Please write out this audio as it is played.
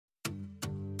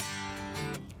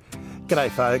G'day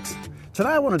folks. Today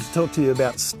I wanted to talk to you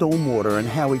about stormwater and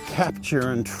how we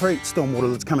capture and treat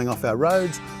stormwater that's coming off our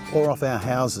roads or off our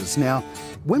houses. Now,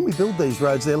 when we build these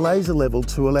roads, they're laser level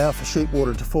to allow for sheet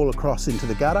water to fall across into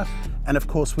the gutter. And of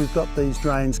course, we've got these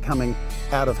drains coming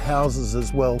out of houses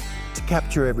as well to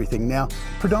capture everything. Now,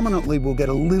 predominantly we'll get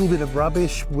a little bit of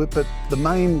rubbish, but the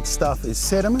main stuff is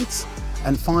sediments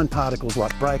and fine particles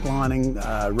like brake lining,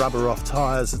 rubber off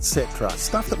tyres, etc.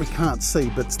 Stuff that we can't see,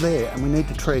 but it's there and we need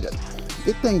to treat it.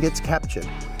 It then gets captured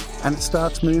and it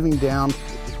starts moving down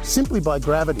simply by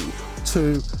gravity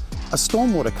to a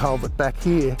stormwater culvert back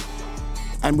here.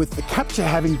 And with the capture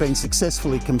having been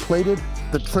successfully completed,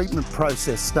 the treatment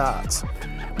process starts.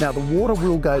 Now the water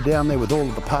will go down there with all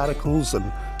of the particles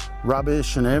and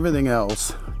rubbish and everything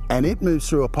else, and it moves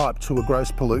through a pipe to a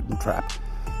gross pollutant trap.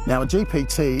 Now a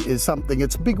GPT is something,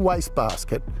 it's a big waste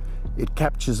basket. It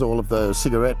captures all of the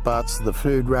cigarette butts, the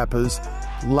food wrappers,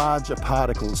 larger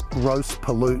particles, gross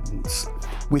pollutants.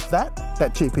 With that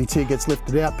GPT gets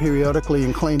lifted out periodically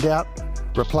and cleaned out,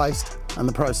 replaced, and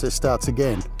the process starts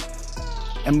again.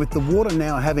 And with the water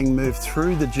now having moved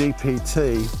through the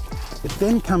GPT, it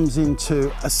then comes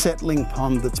into a settling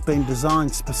pond that's been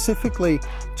designed specifically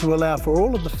to allow for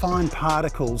all of the fine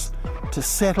particles to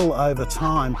settle over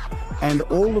time. And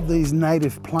all of these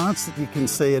native plants that you can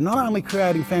see are not only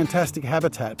creating fantastic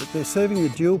habitat, but they're serving the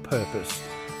dual purpose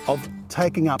of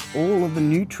taking up all of the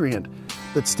nutrient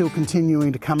that's still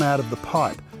continuing to come out of the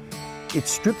pipe. It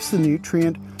strips the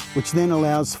nutrient, which then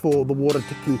allows for the water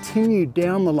to continue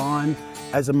down the line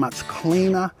as a much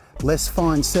cleaner, less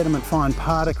fine sediment, fine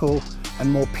particle,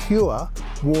 and more pure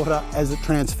water as it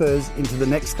transfers into the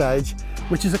next stage,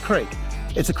 which is a creek.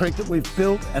 It's a creek that we've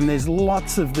built, and there's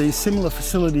lots of these similar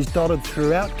facilities dotted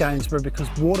throughout Gainsborough because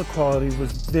water quality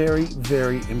was very,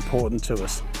 very important to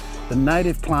us. The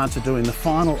native plants are doing the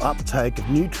final uptake of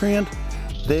nutrient.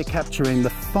 They're capturing the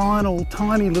final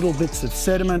tiny little bits of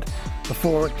sediment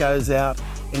before it goes out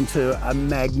into a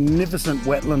magnificent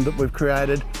wetland that we've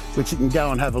created, which you can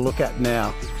go and have a look at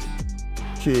now.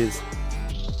 Cheers.